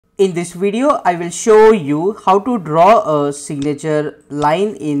In this video, I will show you how to draw a signature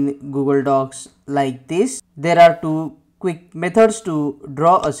line in Google Docs like this. There are two quick methods to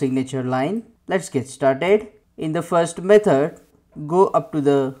draw a signature line. Let's get started. In the first method, go up to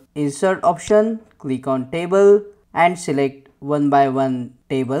the insert option, click on table and select one by one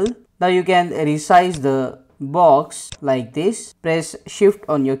table. Now you can resize the box like this. Press shift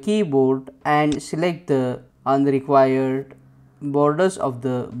on your keyboard and select the unrequired borders of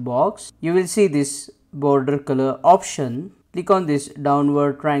the box. You will see this border color option. Click on this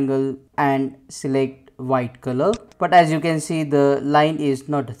downward triangle and select white color. But as you can see, the line is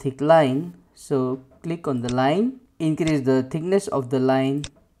not a thick line, so click on the line, increase the thickness of the line.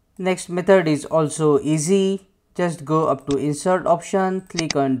 Next method is also easy. Just go up to insert option,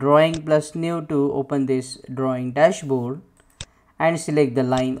 click on drawing plus new to open this drawing dashboard and select the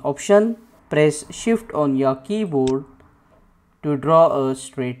line option. Press shift on your keyboard to draw a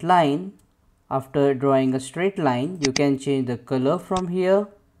straight line. After drawing a straight line, you can change the color from here,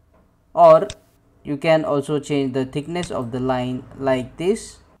 or you can also change the thickness of the line like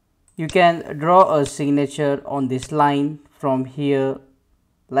this. You can draw a signature on this line from here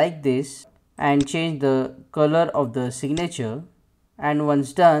like this and change the color of the signature, and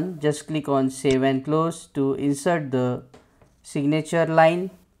once done, just click on save and close to insert the signature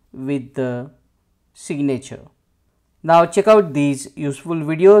line with the signature. Now check out these useful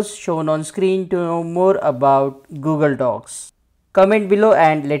videos shown on screen to know more about Google Docs. Comment below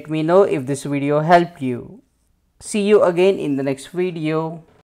and let me know if this video helped you. See you again in the next video.